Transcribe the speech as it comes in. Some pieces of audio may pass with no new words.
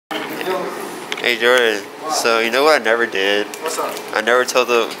Hey Jordan, so you know what I never did? What's up? I never told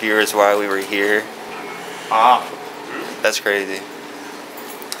the viewers why we were here. Ah. That's crazy.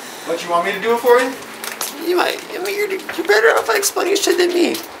 What, you want me to do it for you? You might, I mean, you're better off explaining shit than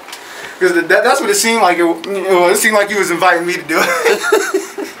me. Because that's what it seemed like. It seemed like you was inviting me to do it.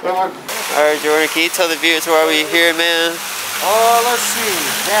 Alright Jordan, can you tell the viewers why we here, man? Let's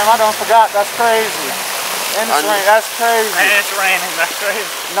see. Damn, I done forgot. That's crazy. And it's raining. That's crazy. And it's raining. That's crazy.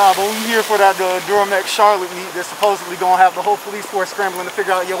 Nah, but we here for that Durham X Charlotte meet. They're supposedly gonna have the whole police force scrambling to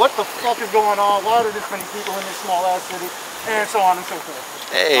figure out, yeah, what the fuck is going on? Why are there this many people in this small ass city? And so on and so forth.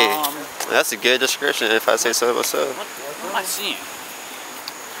 Hey, that's a good description if I say so myself. What am I seeing?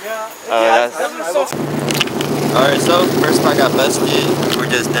 Yeah. Alright, so first spot got busted. We're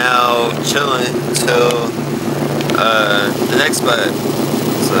just now chilling till the next spot.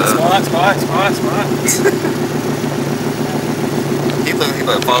 Spot. He looked like he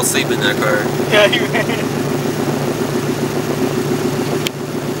might fall asleep in that car. Yeah, you.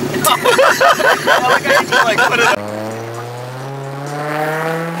 I like how you just like put it up.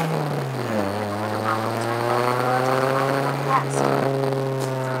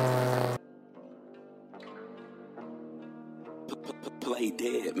 Play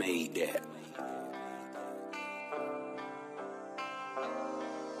dead, made that.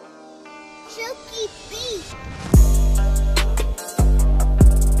 Silky beat.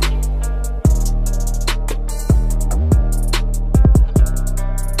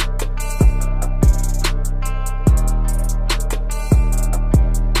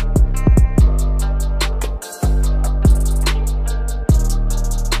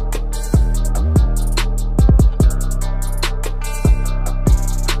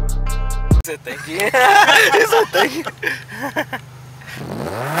 He said thank you. He said thank you.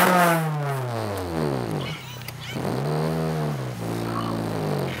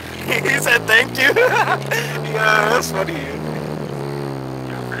 He said thank you. Yeah, that's funny.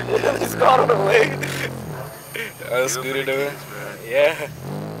 He's gone on the way. I was scooted over. Yeah.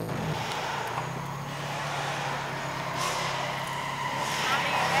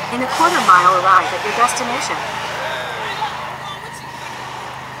 In a quarter-mile, arrive at your destination.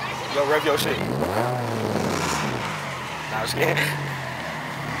 Yo, rev your shit. Nah, I'm just kidding.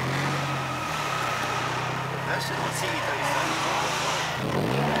 That shit on TV 37.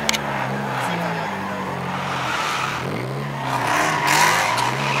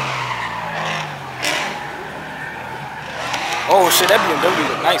 Oh shit, that BMW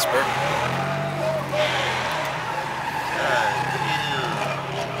look nice, bro.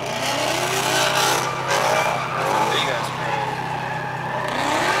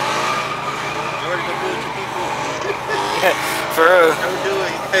 For real. Don't do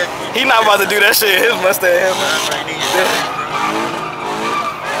it. He not about to do that shit. His Mustang.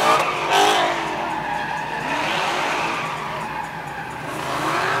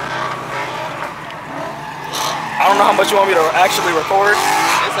 I don't know how much you want me to actually record.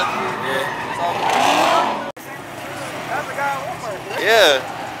 It's up to you. Yeah. It's all good. That's the guy at Walmart. Yeah.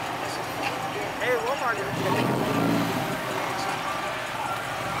 Hey, Walmart.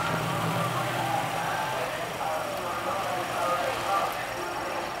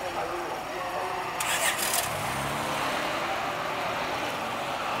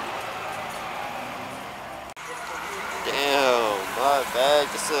 Damn, my bad.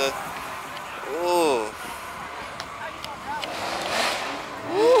 Just a. Ooh.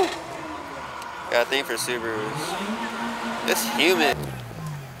 Woo. Got a thing for Subarus. It's humid.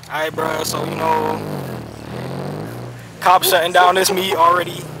 Alright, bro. So you know, cops shutting down this meet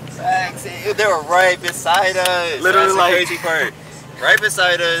already. Facts. They were right beside us. Literally, that's like the crazy part. Right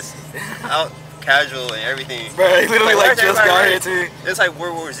beside us, out casual and everything. Bro, he literally like just got here too. It's like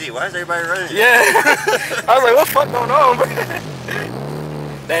World War Z. Why is everybody running? Yeah. I was like, what the fuck going on, bro?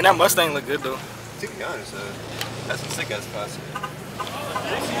 Dang, that Mustang look good though. To be honest, that's a sick ass classic.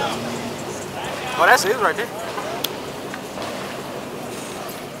 Oh, that's his right there.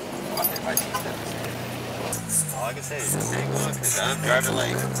 All I can say is just hang on, because I'm driving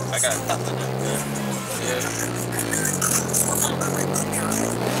like I got top on it.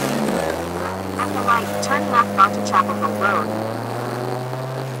 At the light, turn left onto Chapel Hill Road.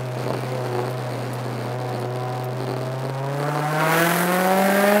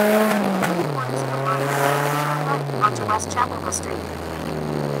 Onto West Chapel Hill Street.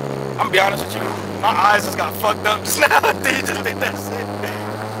 I'm gonna be honest with you, my eyes just got fucked up just now. They just did that shit.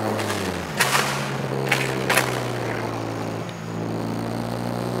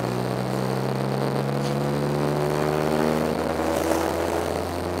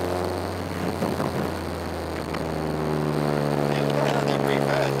 They're pretty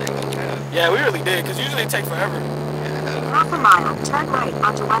fast, they go fast. Yeah, we really did, because usually it takes forever. Half a mile, turn right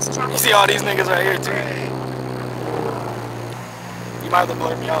onto West Chapel. You see all these niggas right here, too. You might have to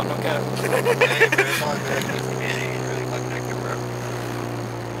blur me out, no cap. Hey, but it's all good. It's humidity really fucking that camera up.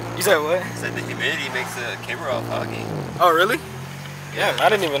 You said what? I said the humidity makes the camera all foggy. Oh, really? Yeah, I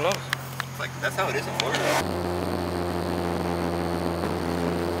didn't even know. It's like, that's how it is in Florida.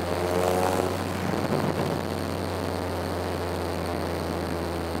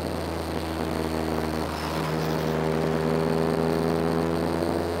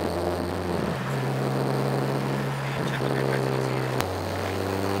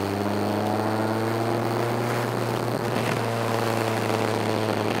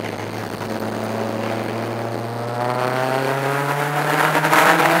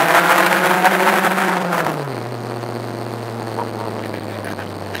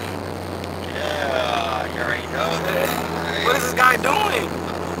 What is this guy doing?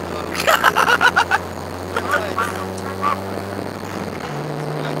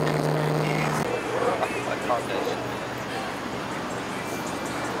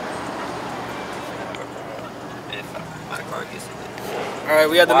 Alright,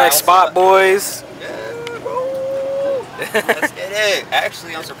 we at the next spot, boys. Yeah, bro. Let's get it.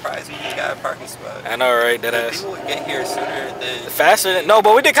 Actually, I'm surprised we just got a parking spot. I know, right? That ass. People would get here sooner than... Faster than... No,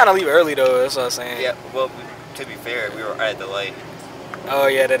 but we did kind of leave early, though. That's what I was saying. Yeah, well, to be fair, we were at the light. Oh,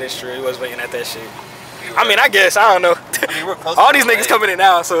 yeah, that is true. We was waiting at that shit. I mean, I guess. I don't know. I mean, we're close all to these the niggas light. coming in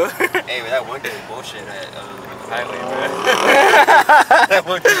now, so... Hey, but that one dude bullshit at highway, bro. That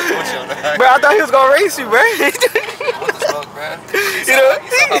one dude bullshit on the highway. Bro, I thought he was gonna race you, bro. What the smoke, bro? You saw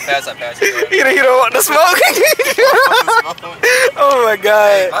how fast I passed you, bro. You don't want the smoke? Oh my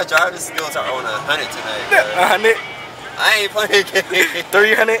god. My driving skills are on 100 tonight, bro. 100? I ain't playing games.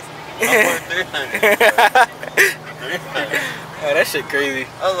 300? I'm on 300. 300. Oh, that shit crazy.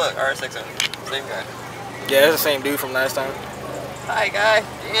 Oh, look, RS600. Same guy. Yeah, that's the same dude from last time. Hi, guy.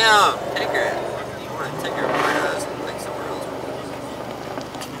 Damn. Take her. You want to take her ass like somewhere else?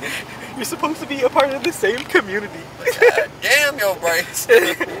 You're supposed to be a part of the same community. God damn, yo, Bryce.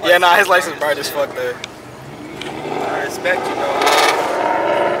 Yeah, nah, his license bright as fuck, though. I respect you, bro.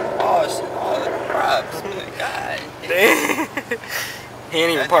 Oh, shit. All the props. God damn. He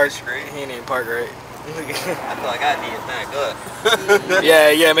ain't even That park. nigga's great. He ain't even park right. I feel like I need it back up.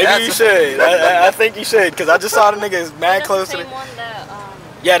 Yeah, maybe That's you should. I think you should, cause I just saw the niggas mad That's close the to same one that,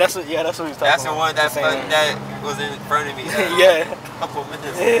 Yeah, that's what he was talking That's the about. one that Same one. that was in front of me. Yeah. A couple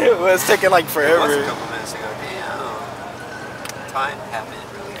minutes ago. It was taking like It was a forever. couple minutes ago. Damn. Time happened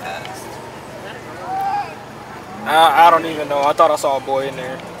really fast. I don't even know. I thought I saw a boy in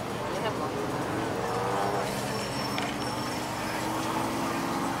there.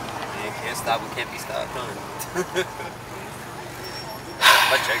 Can't stop, we can't be stopped, huh?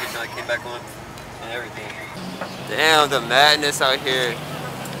 My check is came back on and everything. Damn, the madness out here.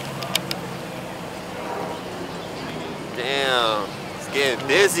 Damn, it's getting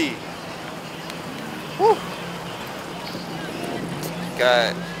busy. Woo.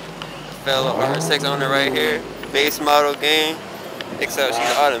 Got a fellow R6 on it right here. Base model game, except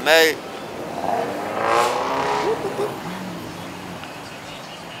she's automatic.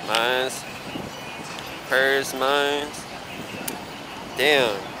 Mines, hers, mines.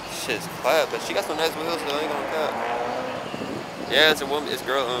 Damn, shit's clap, but she got some nice wheels, so I ain't gonna cap. Yeah, it's a woman, it's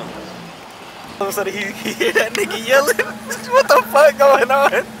girl. All of a sudden he hear that nigga yelling. What the fuck going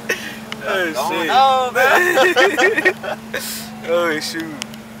on? Oh shit. Oh man. Oh shoot.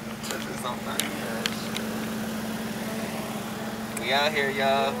 We out here,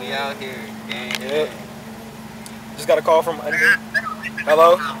 y'all. We out here. Gang. Yep. Just got a call from under.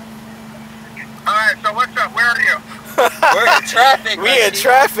 Hello? Alright, so what's up? Where are you? We're in traffic. We in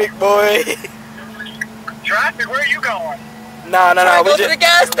traffic, boy. Traffic? Where are you going? Nah. Go We to the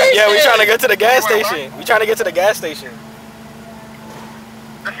gas station. Yeah, we trying to go to the gas station. We trying to get to the gas station.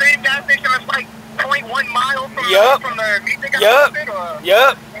 The same gas station that's like 0.1 mile from the meet they got posted, or?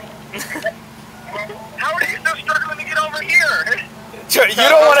 Yup. How are you still struggling to get over here? You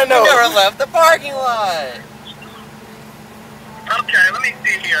don't want to know. We never left the parking lot. Okay, let me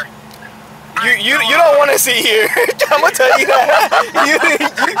see here. You don't want to see here. I'm gonna tell you that.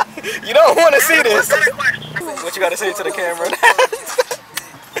 You don't want to see this. What you gotta say to the camera? What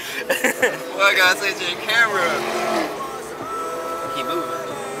I gotta say to the camera? He moving.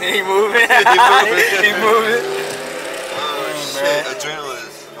 He moving. He moving. Oh shit, adrenaline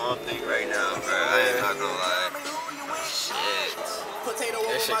is pumping right now, bro. I ain't not gonna lie. Shit. That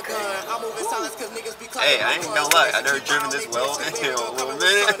shit crazy. Hey, I ain't gonna lie. I never driven this well in a little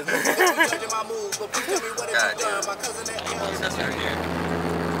minute. God damn. That's right here.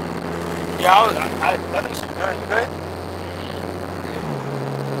 Yeah, I think she's good. You good?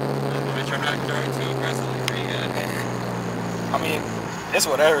 Try not to drive too aggressively for you guys. I mean, it's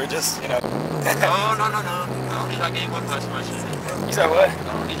whatever, just, you know. No. I don't need y'all getting whiplash for my shit. You said what? I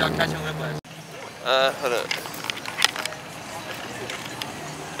don't need y'all catching whiplash. Hold up.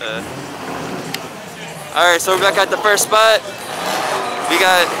 Alright, so we're back at the first spot. We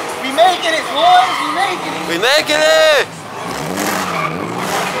making it, boys. We making it. We making it!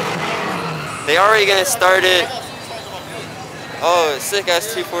 They already getting started. Oh, sick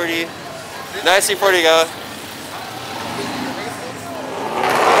ass 240. Nice 240 go.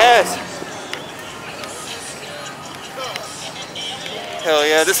 Yes. Hell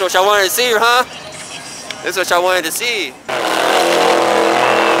yeah, this is what y'all wanted to see, huh? This is what y'all wanted to see.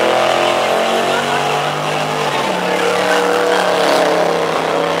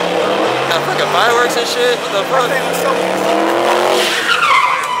 Got fucking fireworks and shit? What the fuck?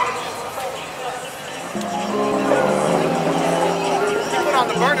 Put on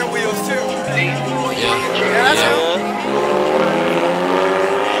the burner wheels too. Yeah, that's it.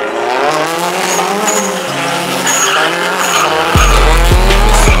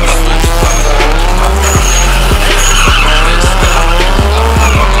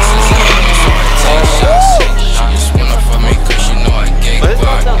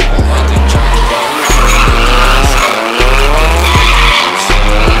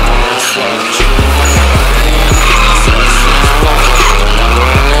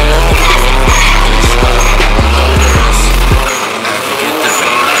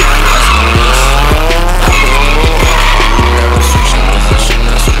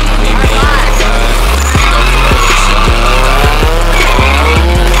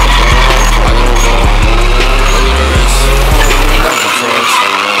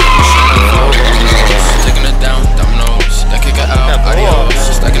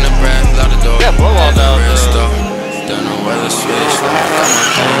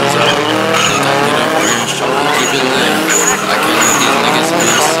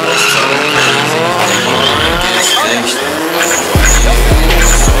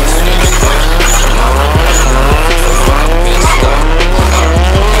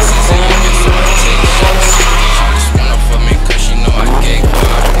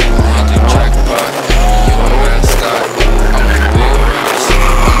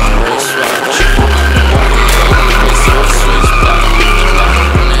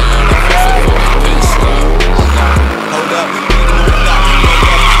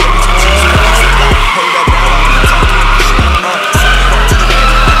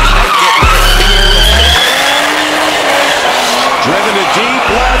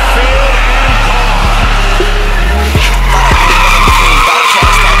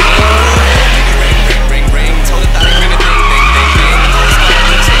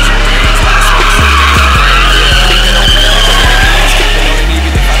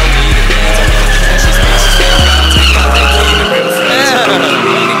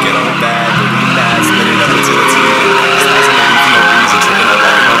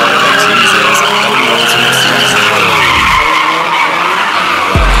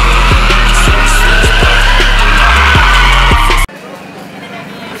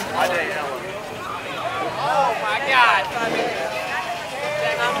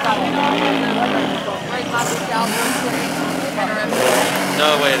 No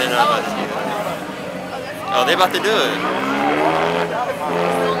way, they're not about to do that. Oh, they about to do it.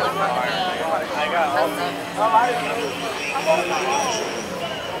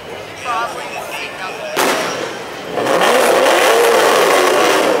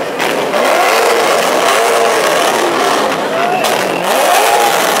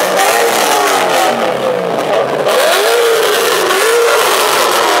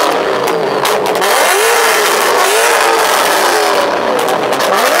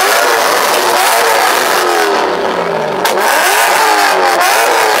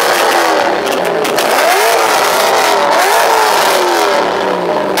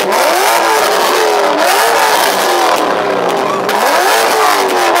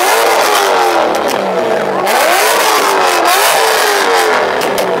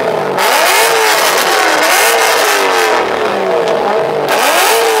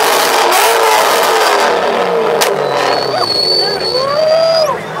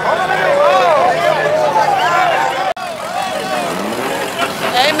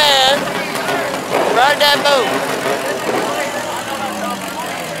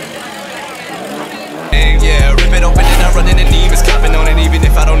 Yeah, rip it open and I run in the demons, copping on it even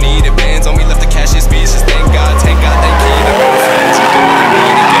if I don't need it. Bands on me, left the cash in speeds, just thank God, thank God, thank you. The real friends, you do what you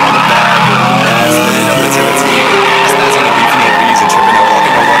need and get on the bag, get on the bag, split it up until it's even. It's not on the beef, no reason, tripping out,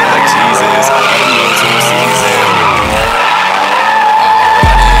 walking on water like Jesus.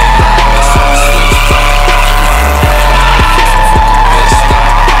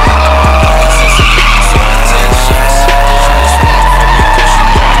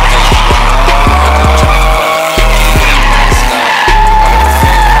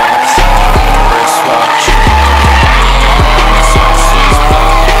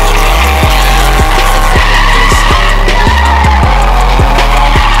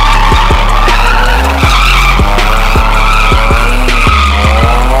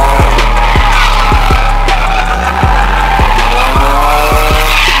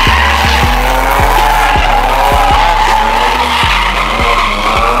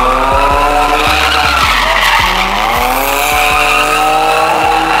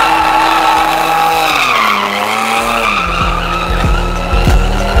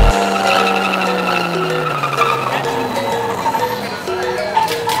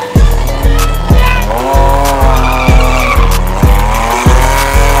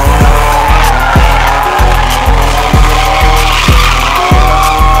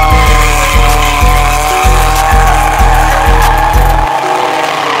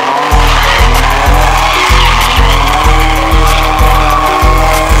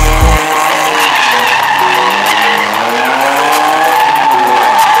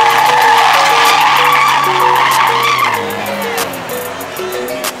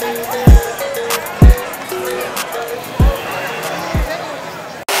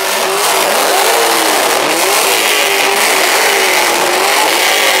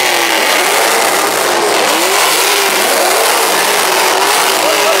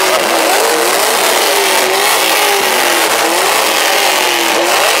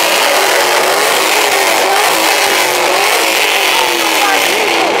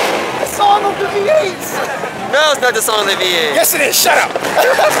 not the song Olivier. Yes, it is. Shut up.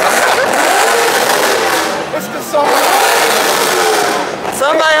 It's the song.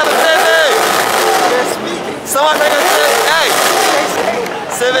 Somebody have a Civic. They're speaking. Someone bring a Civic. Hey,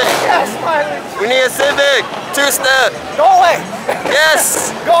 Civic. Yes, finally. We need a Civic. 2-step. Go away.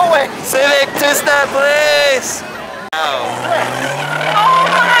 Yes. Go away. Civic 2-step, please. Ow. Oh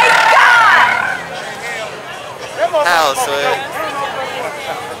my God! Ow, sweet.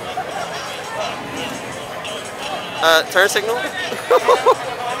 Turn signal? We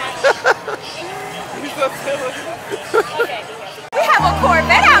have a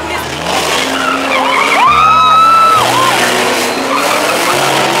Corvette out this.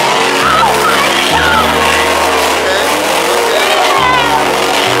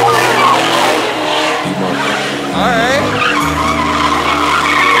 Alright.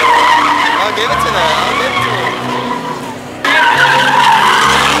 I'll give it to that. I'll give it to him.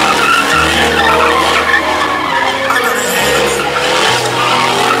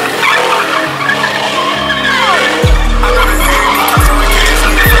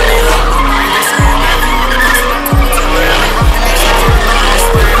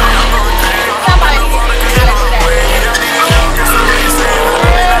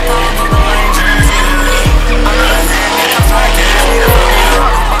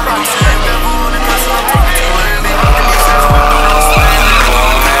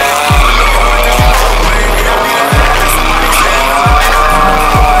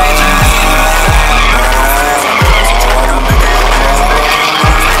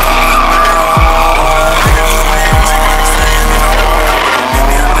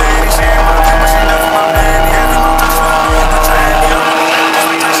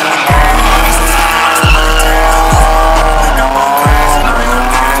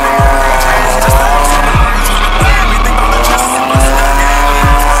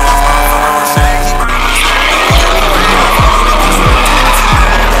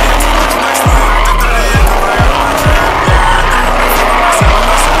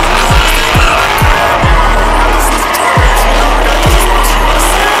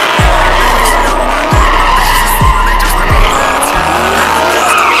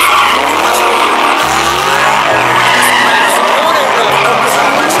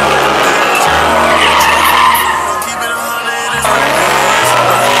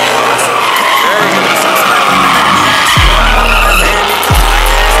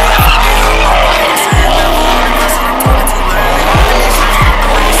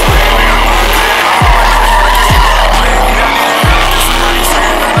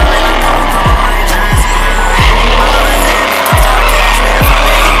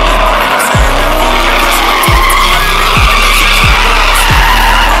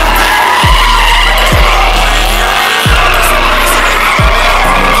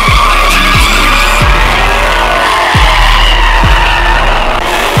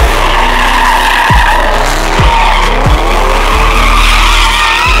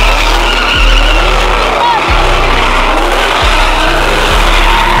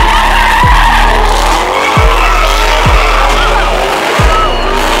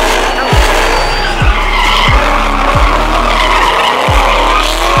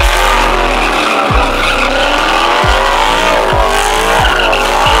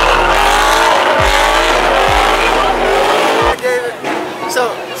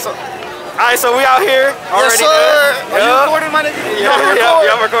 Alright, so we out here already. Yes, sir. Are you recording, my nigga? Yeah,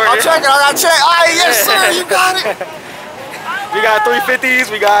 I'm recording. I'm checking. I got check. Alright, yes, sir. You got it. We got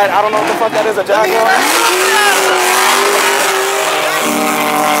 350s. We got, I don't know what the fuck that is, a Jaguar.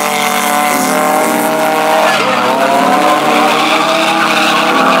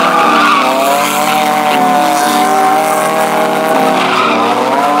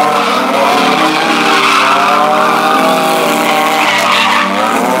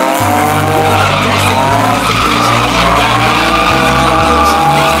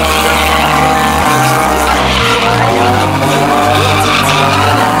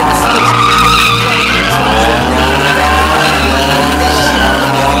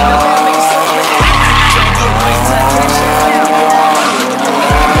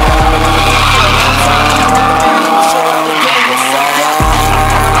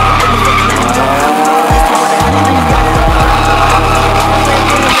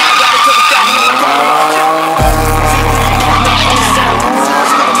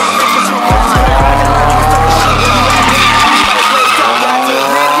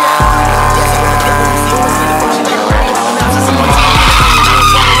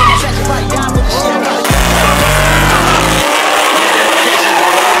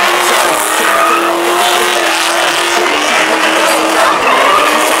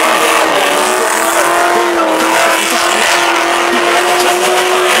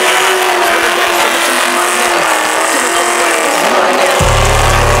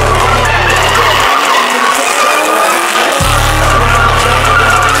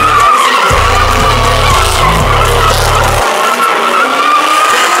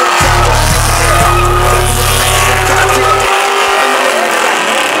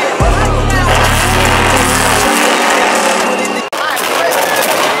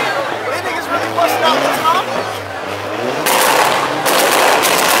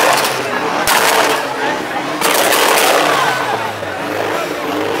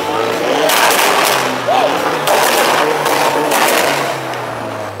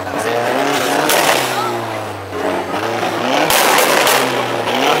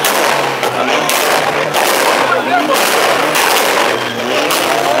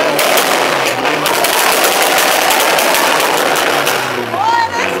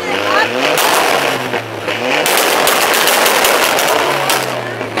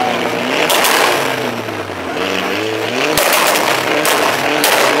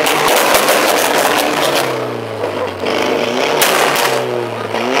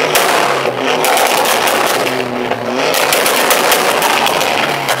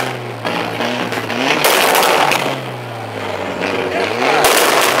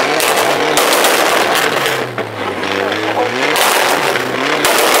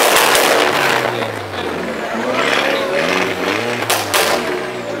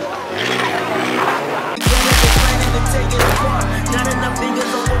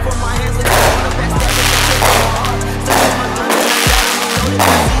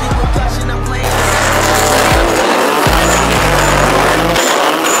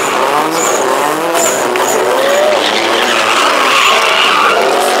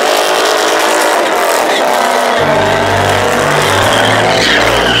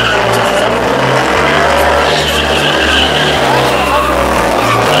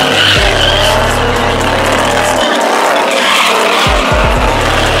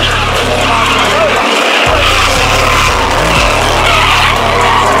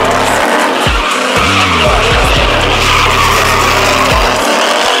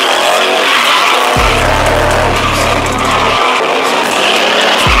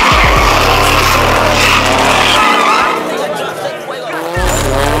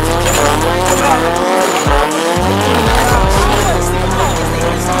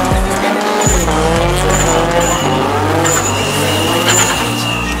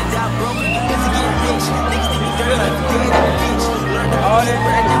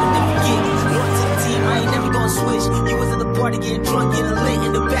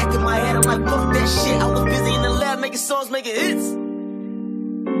 like fuck that shit. I was busy in the lab making songs, making hits.